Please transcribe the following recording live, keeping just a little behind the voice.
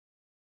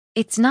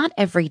It's not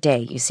every day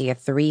you see a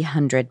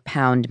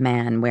 300-pound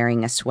man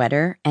wearing a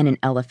sweater and an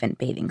elephant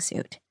bathing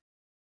suit.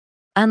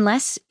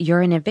 Unless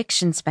you're an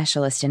eviction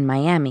specialist in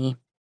Miami,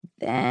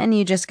 then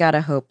you just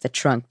gotta hope the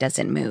trunk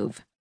doesn't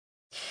move.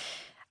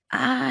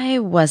 I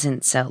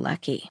wasn't so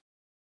lucky.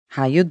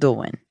 "How you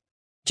doin'?"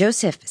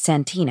 Joseph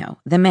Santino,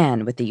 the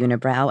man with the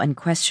unibrow and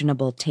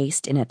questionable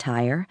taste in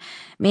attire,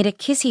 made a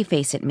kissy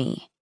face at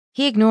me.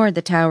 He ignored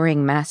the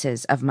towering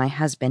masses of my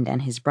husband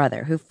and his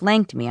brother, who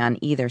flanked me on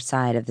either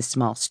side of the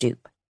small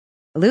stoop.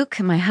 Luke,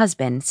 my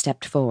husband,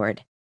 stepped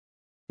forward.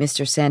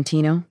 "Mr.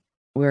 Santino,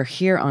 we're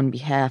here on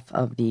behalf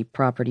of the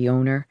property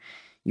owner.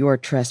 You're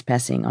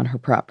trespassing on her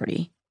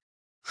property."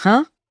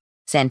 "Huh?"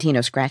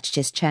 Santino scratched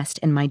his chest,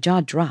 and my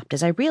jaw dropped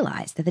as I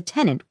realized that the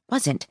tenant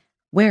wasn't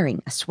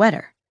wearing a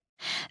sweater.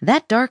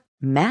 That dark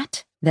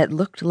mat that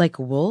looked like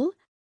wool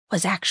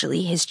was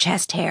actually his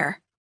chest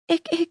hair.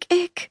 Ick, ick,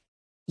 ick.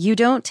 "You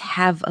don't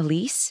have a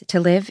lease to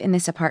live in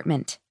this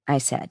apartment," I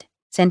said.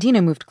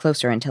 Santino moved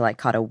closer until I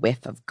caught a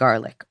whiff of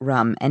garlic,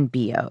 rum, and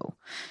BO.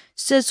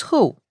 "Says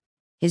who?"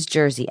 His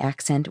Jersey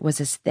accent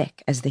was as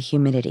thick as the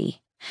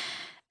humidity.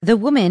 "The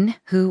woman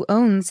who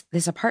owns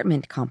this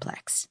apartment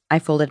complex." I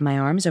folded my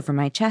arms over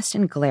my chest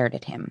and glared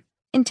at him,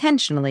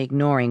 intentionally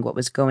ignoring what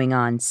was going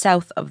on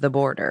south of the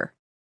border.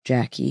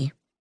 "Jackie."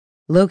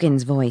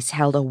 Logan's voice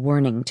held a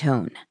warning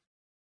tone.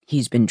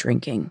 "He's been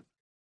drinking."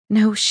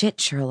 "No shit,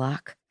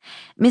 Sherlock."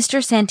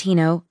 "Mr.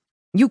 Santino."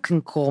 "You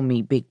can call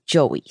me Big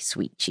Joey,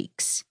 sweet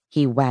cheeks."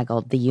 He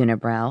waggled the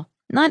unibrow.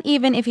 Not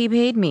even if he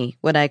paid me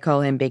would I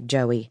call him Big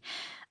Joey.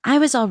 I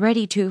was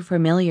already too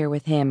familiar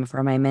with him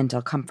for my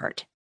mental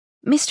comfort.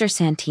 "Mr.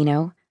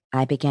 Santino,"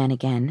 I began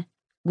again,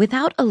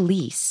 "without a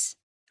lease."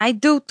 "I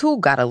do too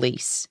got a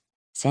lease."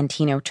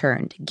 Santino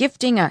turned,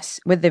 gifting us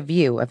with the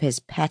view of his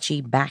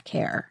patchy back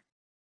hair.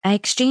 I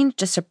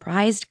exchanged a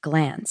surprised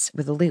glance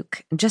with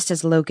Luke, just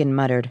as Logan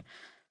muttered,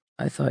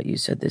 "I thought you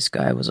said this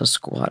guy was a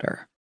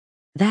squatter."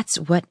 "That's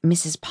what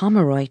Mrs.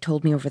 Pomeroy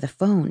told me over the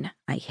phone,"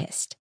 I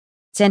hissed.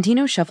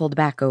 Santino shuffled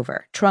back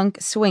over, trunk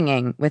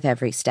swinging with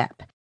every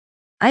step.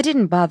 I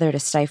didn't bother to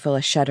stifle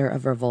a shudder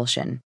of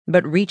revulsion,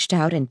 but reached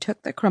out and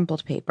took the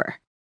crumpled paper.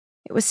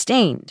 It was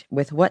stained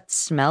with what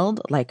smelled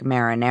like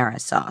marinara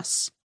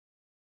sauce.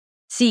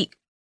 "See,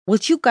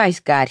 what you guys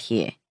got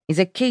here is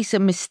a case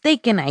of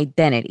mistaken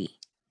identity,"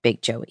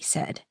 Big Joey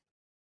said.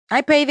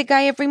 "I pay the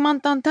guy every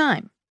month on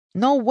time.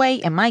 No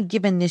way am I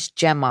giving this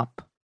gem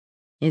up."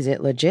 "Is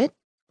it legit?"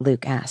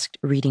 Luke asked,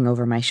 reading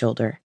over my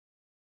shoulder.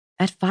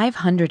 "At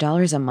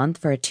 $500 a month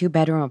for a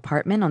 2-bedroom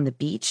apartment on the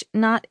beach,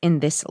 not in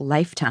this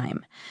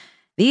lifetime.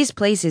 These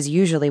places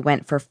usually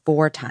went for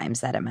 4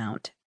 times that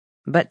amount."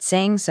 But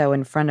saying so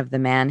in front of the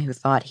man who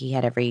thought he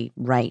had every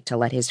right to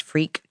let his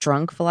freak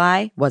trunk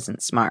fly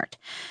wasn't smart.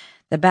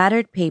 The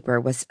battered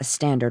paper was a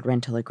standard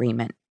rental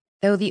agreement,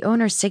 though the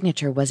owner's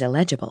signature was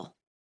illegible.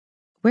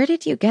 "Where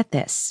did you get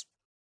this?"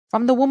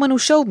 "From the woman who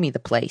showed me the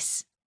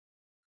place."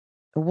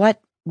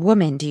 "What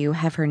woman? Do you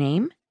have her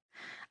name?"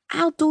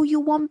 "I'll do you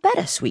one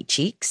better, sweet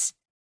cheeks.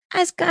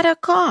 I's got a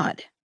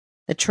card."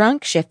 The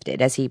trunk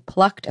shifted as he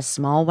plucked a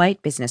small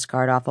white business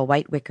card off a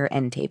white wicker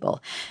end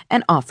table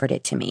and offered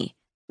it to me,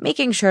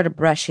 making sure to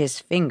brush his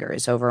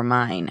fingers over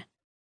mine.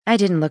 I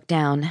didn't look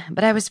down,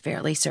 but I was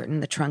fairly certain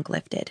the trunk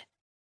lifted.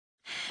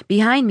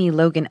 Behind me,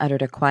 Logan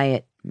uttered a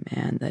quiet,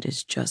 "Man, that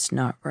is just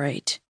not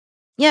right."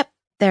 Yep,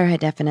 there had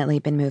definitely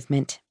been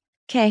movement.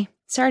 "'Kay,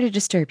 sorry to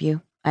disturb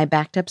you." I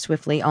backed up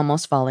swiftly,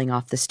 almost falling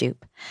off the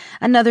stoop.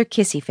 Another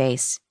kissy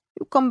face.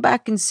 "You come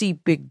back and see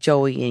Big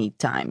Joey any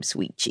time,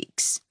 sweet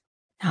cheeks."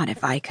 Not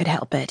if I could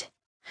help it.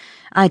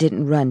 I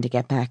didn't run to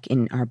get back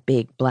in our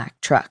big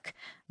black truck,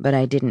 but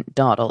I didn't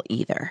dawdle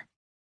either.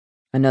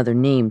 "Another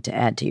name to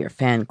add to your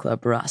fan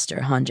club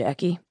roster, huh,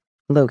 Jackie?"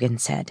 Logan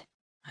said.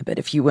 "I bet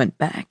if you went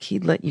back,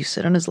 he'd let you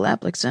sit on his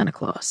lap like Santa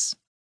Claus."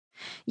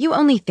 "You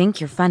only think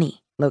you're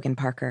funny, Logan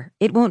Parker.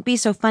 It won't be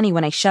so funny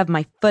when I shove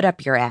my foot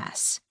up your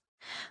ass."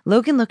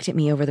 Logan looked at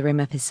me over the rim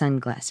of his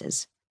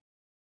sunglasses.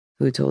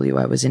 "Who told you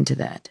I was into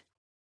that?"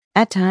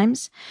 At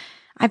times,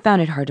 I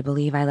found it hard to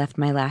believe I left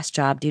my last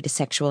job due to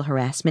sexual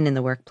harassment in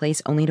the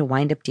workplace only to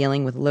wind up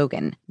dealing with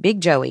Logan,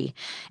 Big Joey,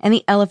 and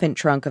the elephant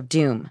trunk of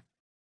doom.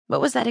 What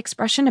was that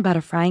expression about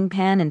a frying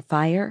pan and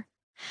fire?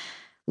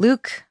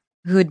 Luke,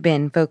 who had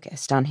been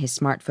focused on his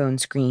smartphone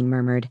screen,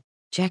 murmured,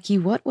 "Jackie,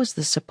 what was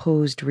the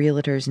supposed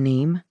realtor's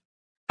name?"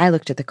 I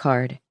looked at the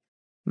card.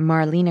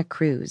 Marlena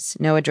Cruz.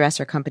 No address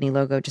or company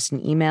logo, just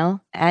an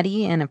email,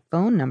 Addie, and a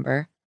phone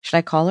number. Should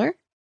I call her?